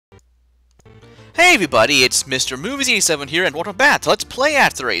Hey everybody, it's Mr. Movies87 here, and welcome back to Let's Play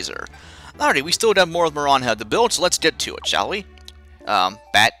Actraiser. Alrighty, we still have more of Maranha to build, so let's get to it, shall we?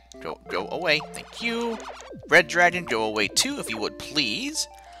 Bat, go away, thank you. Red Dragon, go away too, if you would please.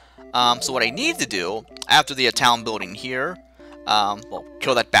 So what I need to do, after the town building here, well,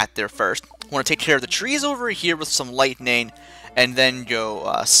 kill that bat there first. I want to take care of the trees over here with some lightning, and then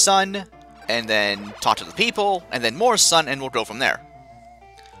go, sun, and then talk to the people, and then more sun, and we'll go from there.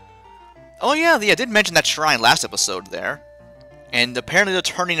 Oh yeah, I did mention that shrine last episode there. And apparently they're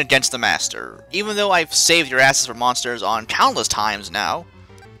turning against the Master. Even though I've saved your asses from monsters on countless times now.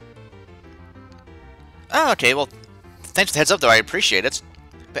 Oh, okay, well, thanks for the heads up though, I appreciate it.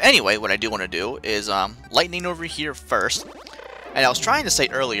 But anyway, what I do want to do is, lightning over here first. And I was trying to say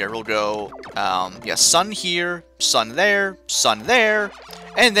earlier, we'll go, yeah, sun here, sun there,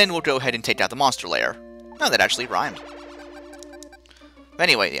 and then we'll go ahead and take out the monster lair. Oh, that actually rhymed. But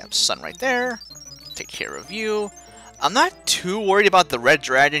anyway, yeah, sun right there. Take care of you. I'm not too worried about the red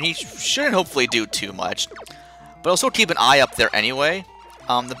dragon. He shouldn't hopefully do too much. But I'll still keep an eye up there anyway.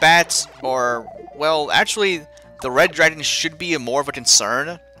 The bats, or, well, actually, the red dragon should be more of a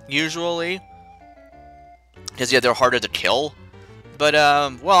concern, usually. Because, yeah, they're harder to kill. But,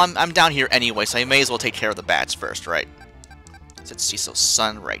 well, I'm down here anyway, so I may as well take care of the bats first, right? So let's see, so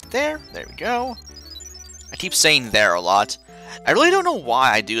sun right there. There we go. I keep saying there a lot. I really don't know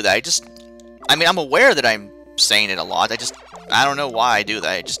why I do that. I mean, I'm aware that I'm saying it a lot. I don't know why I do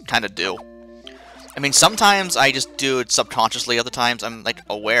that. I just kind of do. I mean, sometimes I just do it subconsciously. Other times I'm, like,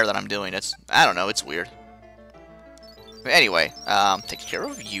 aware that I'm doing it. I don't know. It's weird. But anyway, take care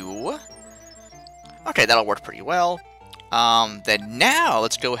of you. Okay, that'll work pretty well. Then now,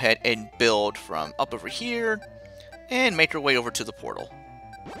 let's go ahead and build from up over here and make our way over to the portal.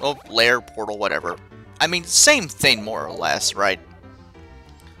 Oh, lair, portal, whatever. I mean, same thing, more or less, right?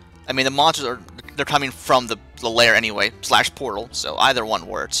 I mean, the monsters they're coming from the lair anyway, / portal, so either one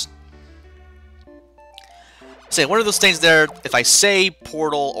works. Say, one of those things there, if I say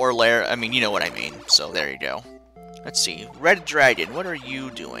portal or lair, I mean, you know what I mean. So, there you go. Let's see. Red Dragon, what are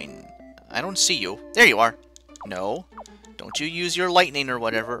you doing? I don't see you. There you are. No. Don't you use your lightning or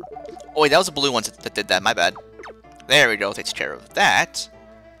whatever. Oh, wait, that was the blue ones that did that. My bad. There we go. Takes care of that.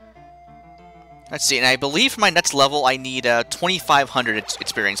 Let's see, and I believe for my next level I need 2,500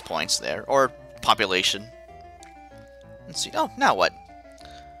 experience points there, or population. Let's see, oh, now what?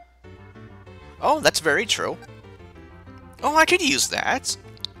 Oh, that's very true. Oh, I could use that.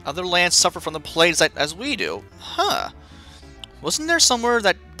 Other lands suffer from the plagues as we do. Huh. Wasn't there somewhere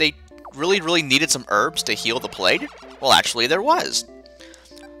that they really needed some herbs to heal the plague? Well, actually there was.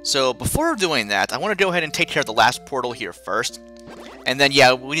 So, before doing that, I want to go ahead and take care of the last portal here first. And then,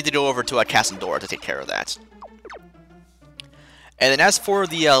 yeah, we need to go over to Kasandora to take care of that. And then as for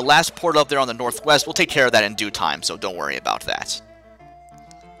the last portal up there on the northwest, we'll take care of that in due time, so don't worry about that.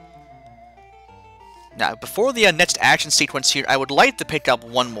 Now, before the next action sequence here, I would like to pick up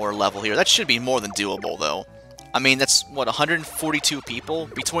one more level here. That should be more than doable, though. I mean, that's, what, 142 people?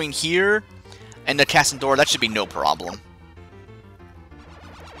 Between here and the Kasandora, that should be no problem.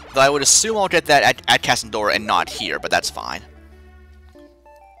 Though I would assume I'll get that at Kasandora and not here, but that's fine.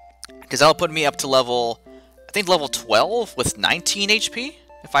 Because that'll put me up to level, I think level 12 with 19 HP,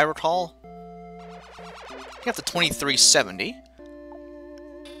 if I recall. You have the 2370.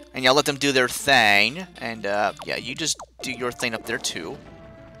 And yeah, let them do their thing. And yeah, you just do your thing up there too.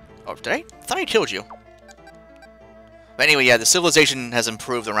 Oh, did I? I thought I killed you. But anyway, yeah, the civilization has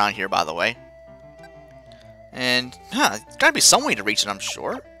improved around here, by the way. And, there's gotta be some way to reach it, I'm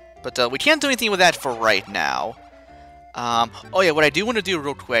sure. But we can't do anything with that for right now. Oh yeah, what I do want to do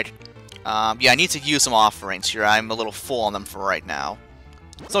real quick. Yeah, I need to use some offerings here. I'm a little full on them for right now.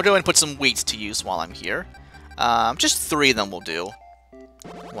 So I'll go ahead and put some wheat to use while I'm here. Just 3 of them will do.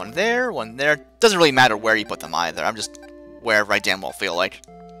 One there, one there. Doesn't really matter where you put them either. I'm just wherever I damn well feel like.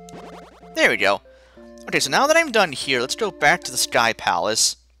 There we go. Okay, so now that I'm done here, let's go back to the Sky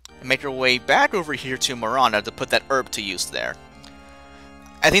Palace and make our way back over here to Maranha to put that herb to use there.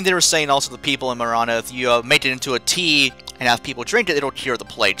 I think they were saying also the people in Maranha, if you make it into a tea and have people drink it, it'll cure the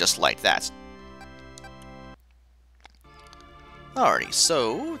plague just like that. Alrighty,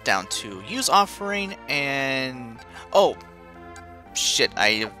 so down to use offering and... Oh, shit,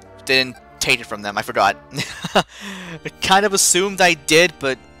 I didn't take it from them, I forgot. I kind of assumed I did,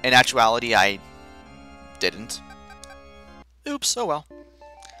 but in actuality I didn't. Oops, oh well.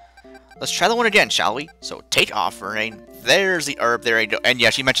 Let's try that one again, shall we? So, take offering. There's the herb, there you go. And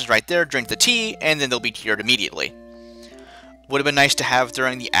yeah, she mentions right there, drink the tea, and then they'll be cured immediately. Would have been nice to have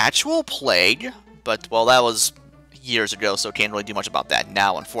during the actual plague, but, well, that was years ago, so can't really do much about that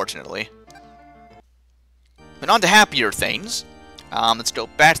now, unfortunately. And on to happier things. Let's go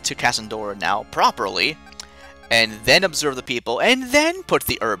back to Kasandora now, properly. And then observe the people, and then put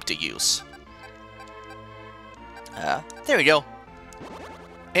the herb to use. There we go.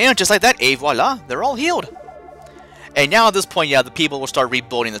 And just like that, et voila, they're all healed. And now at this point, yeah, the people will start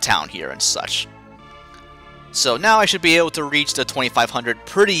rebuilding the town here and such. So now I should be able to reach the 2,500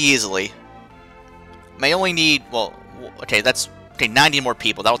 pretty easily. I only need, well, okay, that's, okay, 90 more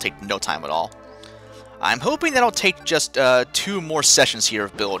people. That'll take no time at all. I'm hoping that'll take just 2 more sessions here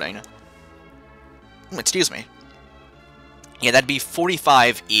of building. Excuse me. Yeah, that'd be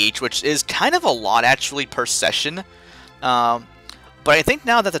 45 each, which is kind of a lot, actually, per session. But I think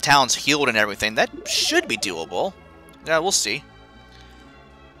now that the town's healed and everything, that should be doable. Yeah, we'll see.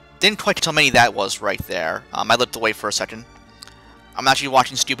 Didn't quite get how many that was right there. I looked away for a second. I'm actually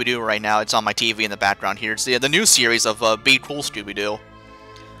watching Scooby-Doo right now. It's on my TV in the background here. It's the new series of Be Cool Scooby-Doo,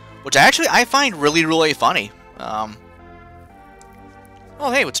 which I find really, really funny. Oh,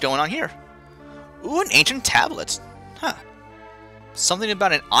 hey, what's going on here? Ooh, an ancient tablet. Huh. Something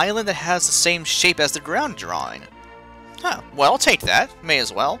about an island that has the same shape as the ground drawing. Huh, well, I'll take that. May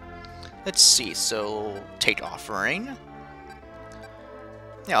as well. Let's see, so, take offering.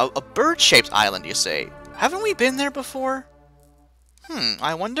 Yeah, a bird-shaped island, you say? Haven't we been there before?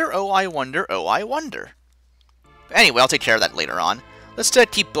 I wonder, oh I wonder, oh I wonder. But anyway, I'll take care of that later on. Let's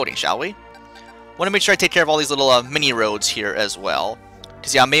keep building, shall we? Want to make sure I take care of all these little mini roads here as well.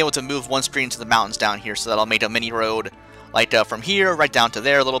 Because, yeah, I'm able to move one street into the mountains down here, so that I'll make a mini road, like, from here right down to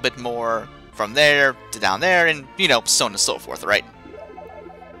there a little bit more, from there to down there, and, you know, so on and so forth, right?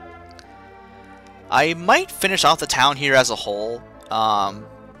 I might finish off the town here as a whole.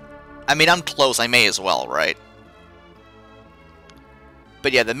 I mean, I'm close, I may as well, right?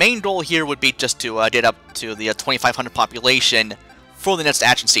 But yeah, the main goal here would be just to get up to the 2,500 population for the next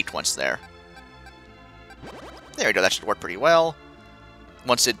action sequence there. There we go, that should work pretty well.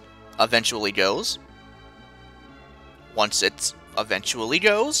 Once it eventually goes. Once it eventually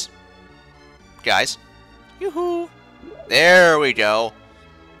goes. Guys. Yoo-hoo! There we go.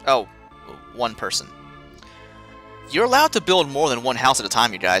 Oh, one person. You're allowed to build more than one house at a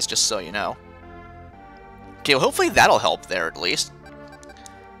time, you guys, just so you know. Okay, well, hopefully that'll help there, at least.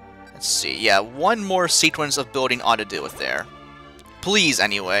 Let's see, yeah, one more sequence of building ought to do it there. Please,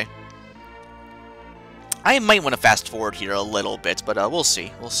 anyway. I might want to fast forward here a little bit, but we'll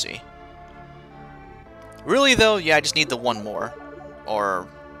see, we'll see. Really, though, yeah, I just need the one more. Or,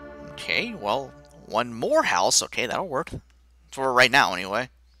 okay, well, one more house, okay, that'll work. For right now, anyway.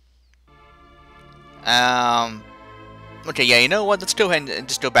 Okay, yeah, you know what? Let's go ahead and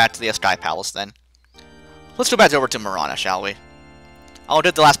just go back to the Sky Palace, then. Let's go back over to Maranha, shall we? I'll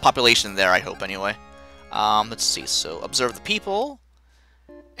get the last population there, I hope, anyway. Let's see, so observe the people.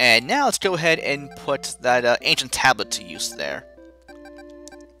 And now let's go ahead and put that ancient tablet to use there.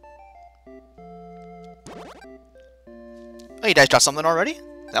 Oh, you guys got something already?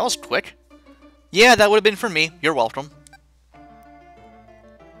 That was quick. Yeah, that would have been for me. You're welcome.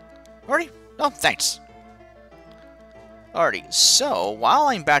 Alrighty. Oh, thanks. Alrighty, so, while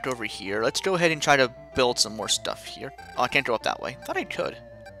I'm back over here, let's go ahead and try to build some more stuff here. Oh, I can't go up that way. Thought I could.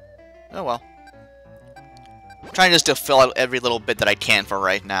 Oh well. I'm trying just to fill out every little bit that I can for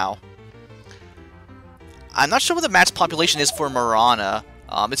right now. I'm not sure what the max population is for Maranha.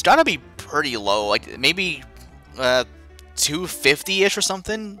 It's gotta be pretty low, like, maybe, 250-ish or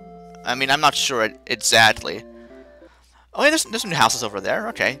something? I mean, I'm not sure exactly. Oh, yeah, there's some houses over there,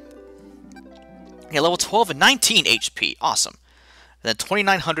 okay. Yeah, level 12 and 19 HP. Awesome. And then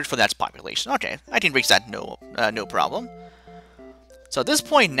 2,900 for that population. Okay, I can reach that no problem. So at this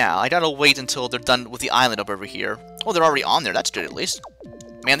point now, I gotta wait until they're done with the island over here. Oh, they're already on there. That's good at least.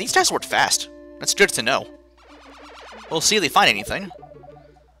 Man, these guys work fast. That's good to know. We'll see if they find anything.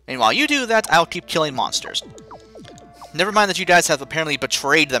 And while you do that, I'll keep killing monsters. Never mind that you guys have apparently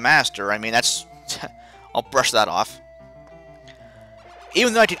betrayed the master. I mean, that's... I'll brush that off.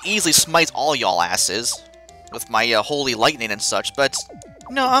 Even though I could easily smite all y'all asses with my holy lightning and such, but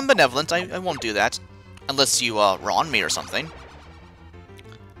no, I'm benevolent. I won't do that. Unless you wrong me or something.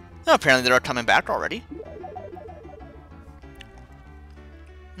 No, apparently they're coming back already.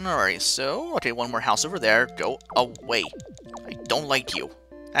 Alright, so, okay, one more house over there. Go away. I don't like you.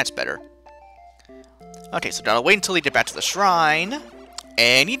 That's better. Okay, so gotta wait until we get back to the shrine.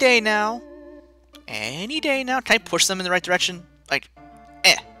 Any day now. Any day now. Can I push them in the right direction? Like,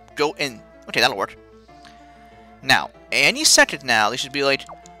 go in. Okay, that'll work. Now, any second now, they should be like,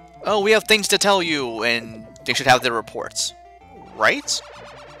 oh, we have things to tell you, and they should have their reports. Right?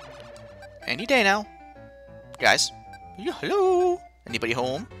 Any day now. Guys. Hello? Anybody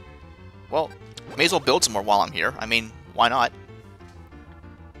home? Well, May as well build some more while I'm here. I mean, why not?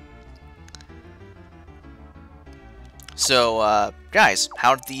 So, guys,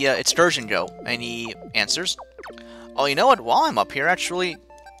 how'd the excursion go? Any answers? Oh, you know what? While I'm up here, actually,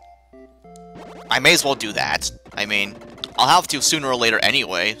 I may as well do that. I mean, I'll have to sooner or later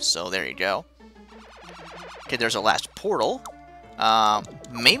anyway, so there you go. Okay, there's our last portal.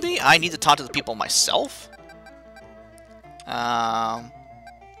 Maybe I need to talk to the people myself? Yeah,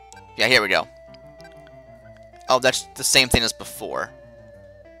 here we go. Oh, that's the same thing as before.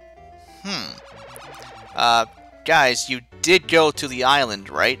 Guys, you did go to the island,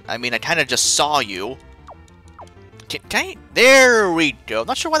 right? I mean, I kind of just saw you. Can I... There we go.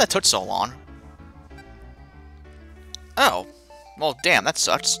 Not sure why that took so long. Oh. Well, damn, that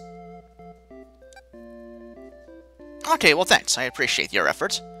sucks. Okay, well, thanks. I appreciate your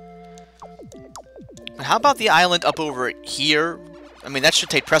efforts. But how about the island up over here? I mean, that should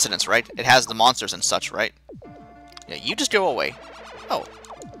take precedence, right? It has the monsters and such, right? Yeah, you just go away. Oh.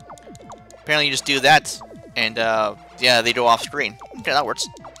 Apparently you just do that, and, yeah, they go off screen. Okay, that works.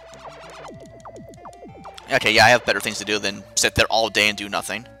 Okay, yeah, I have better things to do than sit there all day and do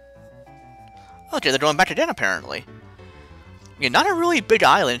nothing. Okay, they're going back again, apparently. Yeah, not a really big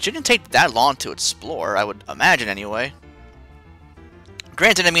island. It shouldn't take that long to explore, I would imagine, anyway.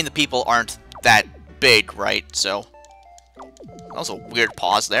 Granted, I mean, the people aren't that big, right? So, that was a weird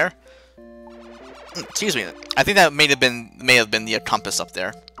pause there. Excuse me. I think that may have been the compass up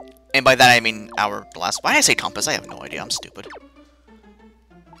there. And by that, I mean our glass. Why did I say compass? I have no idea. I'm stupid.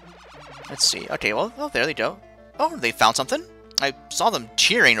 Let's see. Okay, well, there they go. Oh, they found something. I saw them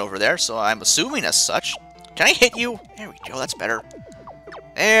cheering over there, so I'm assuming as such. Can I hit you? There we go. That's better.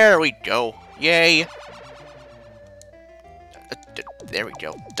 There we go. Yay. There we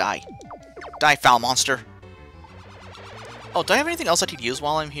go. Die. Die, foul monster. Oh, do I have anything else I could use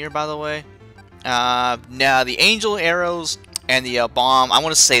while I'm here, by the way? Nah, the angel arrows and the bomb, I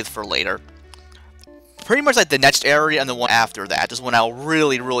want to save for later. Pretty much like the next area and the one after that is when I'll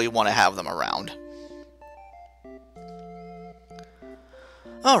really, really want to have them around.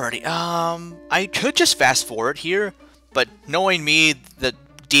 Alrighty, I could just fast forward here, but knowing me, the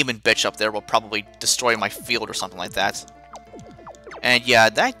demon bitch up there will probably destroy my field or something like that. And yeah,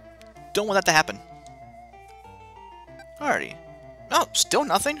 I don't want that to happen. Alrighty. Oh, still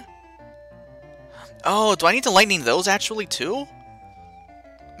nothing? Oh, do I need to lightning those actually too?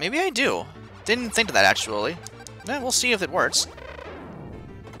 Maybe I do. Didn't think of that actually. Eh, we'll see if it works.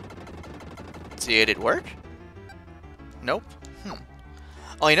 Did it work? Nope.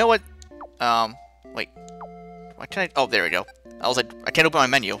 Oh, you know what? Wait. Why can't I... Oh, there we go. I was like, I can't open my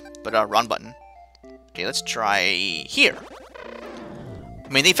menu, but run button. Okay, let's try here. I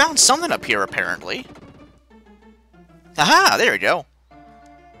mean, they found something up here, apparently. Aha! There we go.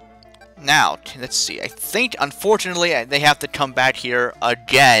 Now, let's see. I think, unfortunately, they have to come back here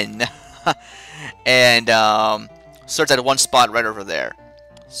again. And, search that one spot right over there.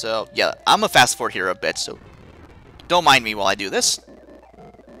 So, yeah, I'm gonna fast forward here a bit, so don't mind me while I do this.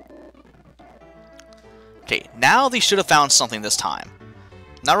 Okay, now they should have found something this time.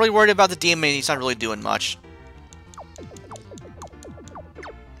 Not really worried about the demon, he's not really doing much.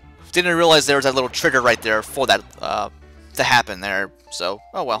 Didn't realize there was that little trigger right there for that to happen there, so,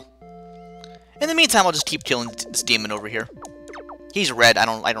 oh well. In the meantime, I'll just keep killing this demon over here. He's red, I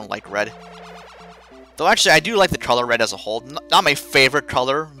don't like red. Though actually, I do like the color red as a whole. Not my favorite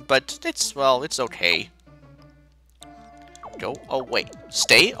color, but it's, well, it's okay. Go away.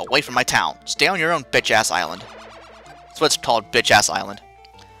 Stay away from my town. Stay on your own bitch-ass island. That's what it's called, bitch-ass island.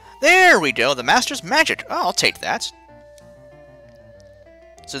 There we go, the Master's Magic. Oh, I'll take that.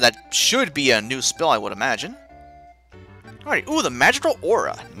 So that should be a new spell, I would imagine. Alright, ooh, the Magical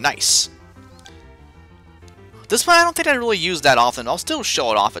Aura. Nice. This one, I don't think I really use that often. I'll still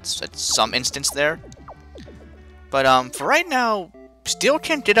show it off at some instance there. But, for right now, still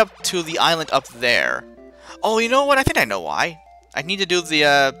can't get up to the island up there. Oh, you know what? I think I know why. I need to do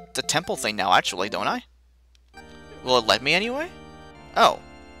the temple thing now, actually, don't I? Will it let me anyway? Oh.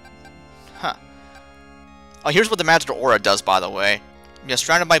 Huh. Oh, here's what the Magical Aura does, by the way. You're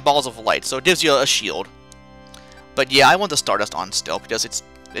surrounded by balls of light, so it gives you a shield. But yeah, I want the Stardust on still, because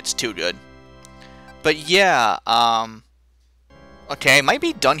it's too good. But yeah, okay, I might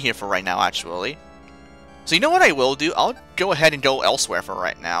be done here for right now, actually. So you know what I will do? I'll go ahead and go elsewhere for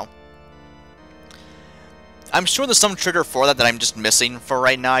right now. I'm sure there's some trigger for that I'm just missing for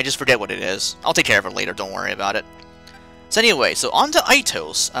right now. I just forget what it is. I'll take care of it later, don't worry about it. So anyway, so on to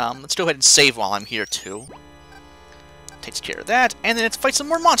Aitos. Let's go ahead and save while I'm here too. Takes care of that, and then let's fight some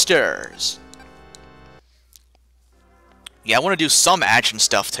more monsters. Yeah, I want to do some action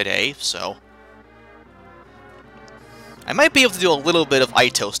stuff today, so I might be able to do a little bit of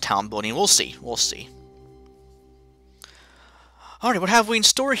Aitos town building. We'll see. We'll see. Alright, what have we in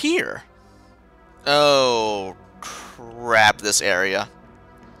store here? Oh, crap, this area.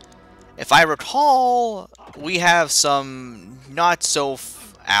 If I recall, we have some not so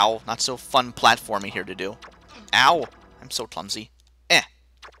fun platforming here to do. Ow! I'm so clumsy.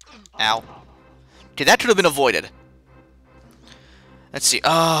 Ow. Okay, that could have been avoided. Let's see.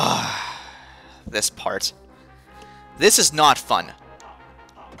 This part. This is not fun.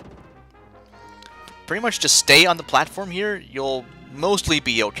 Pretty much just stay on the platform here. You'll mostly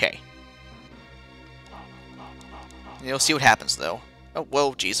be okay. You'll see what happens, though. Oh,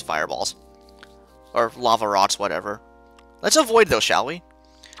 whoa, geez, fireballs. Or lava rods, whatever. Let's avoid those, shall we?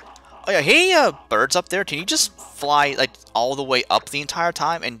 Oh, yeah, hey, birds up there, can you just fly, like, all the way up the entire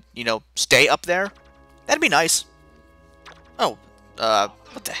time and, you know, stay up there? That'd be nice. Oh,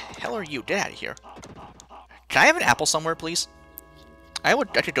 what the hell are you? Get out of here. Can I have an apple somewhere, please? I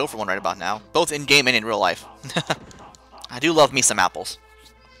could go for one right about now, both in-game and in real life. I do love me some apples.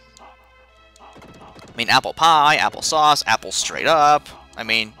 I mean, apple pie, applesauce, apples straight up. I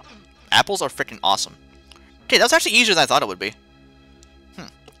mean, apples are freaking awesome. Okay, that was actually easier than I thought it would be.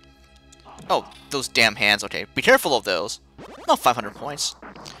 Oh, those damn hands. Okay, be careful of those. Oh, 500 points.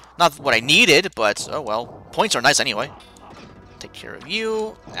 Not what I needed, but, oh well. Points are nice anyway. Take care of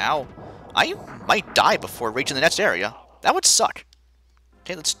you. Ow. I might die before reaching the next area. That would suck.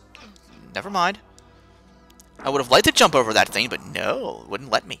 Okay, let's... Never mind. I would have liked to jump over that thing, but no, it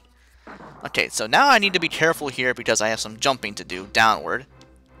wouldn't let me. Okay, so now I need to be careful here because I have some jumping to do downward.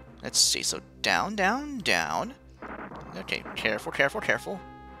 Let's see, so down, down, down. Okay, careful, careful, careful.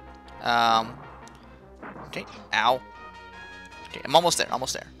 Okay, ow. Okay, I'm almost there,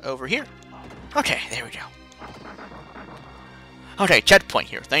 almost there. Over here. Okay, there we go. Okay, checkpoint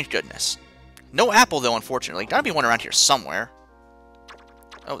here, thank goodness. No apple, though, unfortunately. Gotta be one around here somewhere.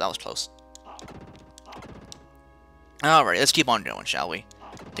 Oh, that was close. Alright, let's keep on going, shall we?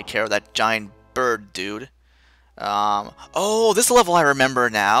 Take care of that giant bird dude. Oh, this level I remember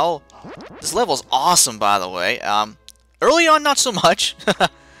now. This level is awesome, by the way. Early on, not so much.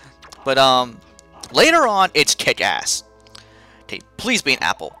 But, later on, it's kick-ass. Okay, please be an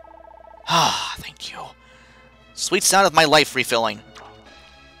apple. Ah, thank you. Sweet sound of my life refilling.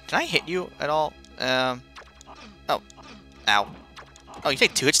 Can I hit you at all? Oh. Ow. Oh, you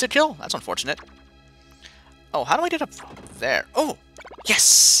take 2 hits to kill? That's unfortunate. Oh, how do I get up there? Oh!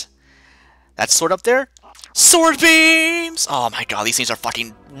 Yes! That sword up there? Sword beams! Oh my god, these things are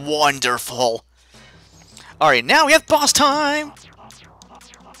fucking wonderful. Alright, now we have boss time!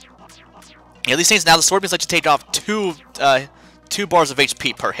 Yeah, these things now, the sword beams let you take off 2 bars of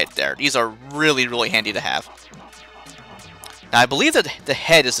HP per hit there. These are really, really handy to have. Now, I believe that the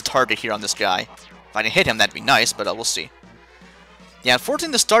head is the target here on this guy. If I can hit him, that'd be nice, but we'll see. Yeah,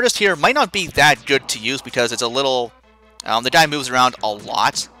 unfortunately, the Stardust here might not be that good to use because it's a little... the guy moves around a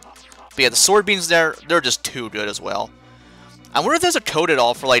lot. But yeah, the sword beams there, they're just too good as well. I wonder if there's a code at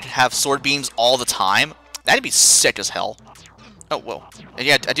all for, like, have sword beams all the time. That'd be sick as hell. Oh, whoa. And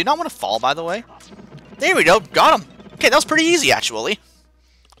yeah, I do not want to fall, by the way. There we go, got him. Okay, that was pretty easy, actually.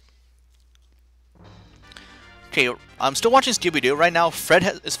 Okay, I'm still watching Scooby-Doo right now.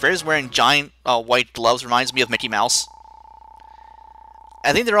 Fred is wearing giant white gloves. Reminds me of Mickey Mouse.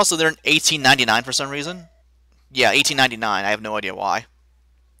 I think they're also there in 1899 for some reason. Yeah, 1899. I have no idea why.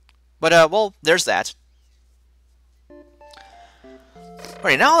 But, well, there's that.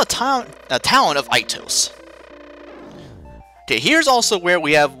 Alright, now the town of Aitos. Okay, here's also where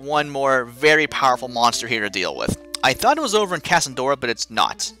we have one more very powerful monster here to deal with. I thought it was over in Kasandora, but it's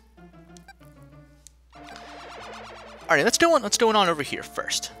not. Alright, what's going on over here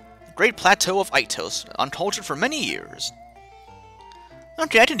first? The Great Plateau of Aitos, uncultured for many years.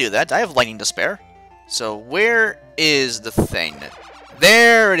 Okay, I can do that. I have lightning to spare. So, where is the thing?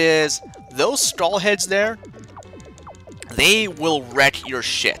 There it is! Those straw heads there, they will wreck your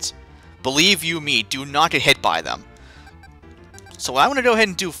shit. Believe you me, do not get hit by them. So what I want to go ahead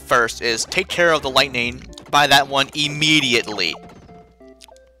and do first is take care of the lightning by that one immediately.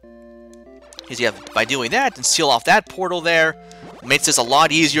 Because yeah, by doing that and seal off that portal there, makes this a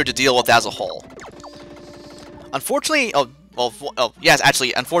lot easier to deal with as a whole. Unfortunately, yes,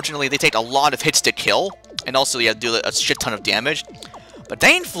 actually, unfortunately, they take a lot of hits to kill, and also they do a shit ton of damage. But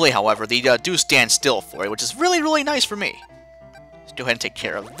thankfully, however, they do stand still for it, which is really, really nice for me. Let's go ahead and take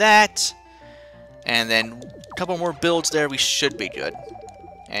care of that. And then a couple more builds there, we should be good.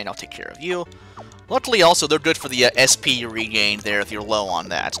 And I'll take care of you. Luckily, also, they're good for the SP regained there if you're low on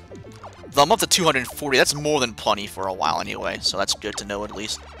that. Though I'm up to 240, that's more than plenty for a while anyway, so that's good to know at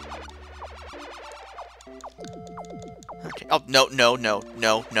least. Okay. Oh, no, no, no,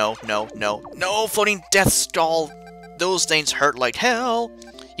 no, no, no, no. No, floating death stall. Those things hurt like hell.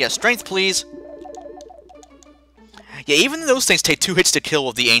 Yeah, strength, please. Yeah, even those things take 2 hits to kill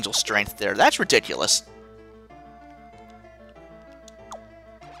with the angel strength there. That's ridiculous.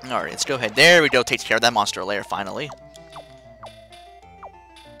 Alright, let's go ahead. There we go. Takes care of that monster lair, finally.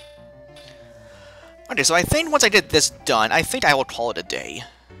 Okay, so I think once I get this done, I think I will call it a day.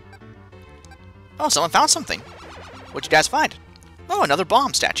 Oh, someone found something. What'd you guys find? Oh, another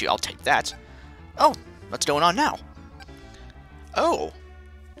bomb statue. I'll take that. Oh, what's going on now? Oh,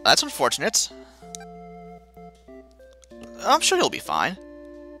 that's unfortunate. I'm sure he'll be fine.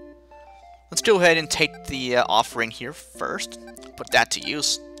 Let's go ahead and take the offering here first. Put that to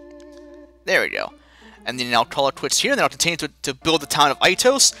use. There we go. And then I'll call it quits here, and then I'll continue to build the town of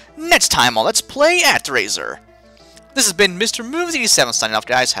Aitos. Next time on Let's Play Actraiser. This has been Mr. Moves 87 signing off,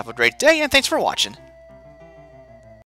 guys. Have a great day, and thanks for watching.